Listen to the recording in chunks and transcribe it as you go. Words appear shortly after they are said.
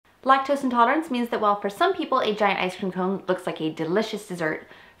Lactose intolerance means that while for some people a giant ice cream cone looks like a delicious dessert,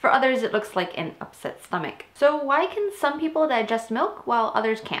 for others it looks like an upset stomach. So why can some people digest milk while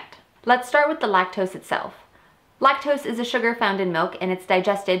others can't? Let's start with the lactose itself. Lactose is a sugar found in milk and it's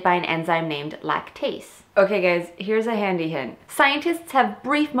digested by an enzyme named lactase. Okay guys, here's a handy hint. Scientists have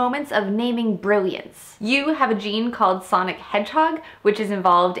brief moments of naming brilliance. You have a gene called sonic hedgehog, which is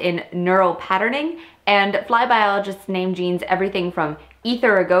involved in neural patterning, and fly biologists name genes everything from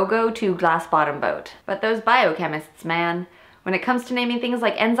ether a go-go to glass bottom boat. But those biochemists, man, when it comes to naming things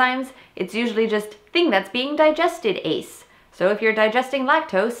like enzymes, it's usually just thing that's being digested, ace. So if you're digesting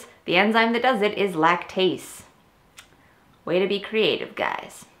lactose, the enzyme that does it is lactase. Way to be creative,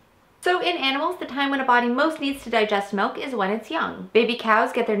 guys. So in animals, the time when a body most needs to digest milk is when it's young. Baby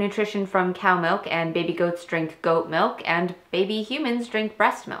cows get their nutrition from cow milk, and baby goats drink goat milk, and baby humans drink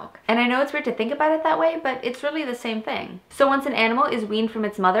breast milk. And I know it's weird to think about it that way, but it's really the same thing. So once an animal is weaned from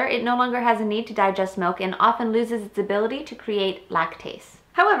its mother, it no longer has a need to digest milk and often loses its ability to create lactase.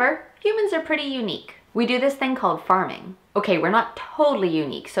 However, humans are pretty unique. We do this thing called farming. Okay, we're not totally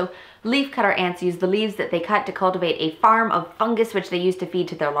unique. So leafcutter ants use the leaves that they cut to cultivate a farm of fungus which they use to feed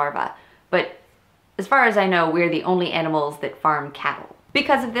to their larvae. But as far as I know, we're the only animals that farm cattle.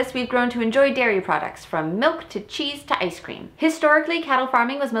 Because of this, we've grown to enjoy dairy products, from milk to cheese to ice cream. Historically, cattle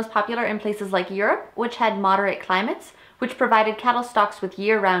farming was most popular in places like Europe, which had moderate climates, which provided cattle stocks with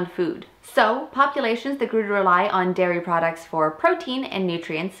year-round food. So, populations that grew to rely on dairy products for protein and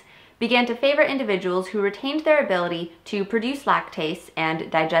nutrients began to favor individuals who retained their ability to produce lactase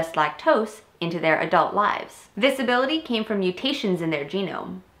and digest lactose into their adult lives. This ability came from mutations in their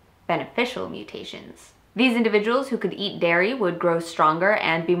genome, beneficial mutations. These individuals who could eat dairy would grow stronger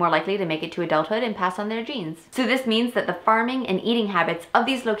and be more likely to make it to adulthood and pass on their genes. So this means that the farming and eating habits of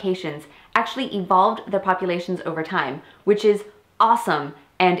these locations actually evolved their populations over time, which is awesome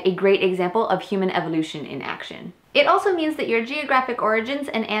and a great example of human evolution in action. It also means that your geographic origins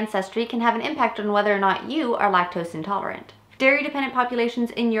and ancestry can have an impact on whether or not you are lactose intolerant. Dairy-dependent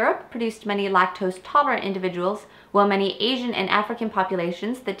populations in Europe produced many lactose-tolerant individuals, while many Asian and African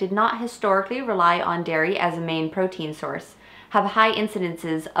populations that did not historically rely on dairy as a main protein source have high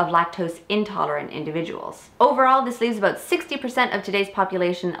incidences of lactose-intolerant individuals. Overall, this leaves about 60% of today's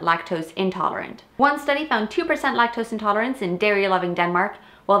population lactose intolerant. One study found 2% lactose intolerance in dairy-loving Denmark,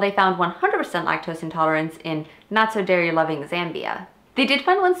 while they found 100% lactose intolerance in not-so-dairy-loving Zambia. They did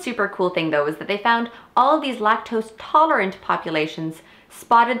find one super cool thing though, is that they found all of these lactose-tolerant populations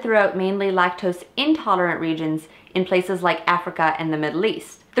spotted throughout mainly lactose-intolerant regions in places like Africa and the Middle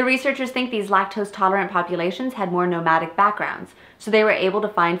East. The researchers think these lactose-tolerant populations had more nomadic backgrounds, so they were able to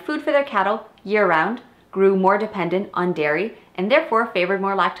find food for their cattle year-round, grew more dependent on dairy, and therefore favored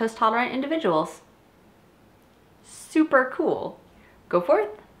more lactose-tolerant individuals. Super cool. Go forth,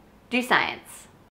 do science.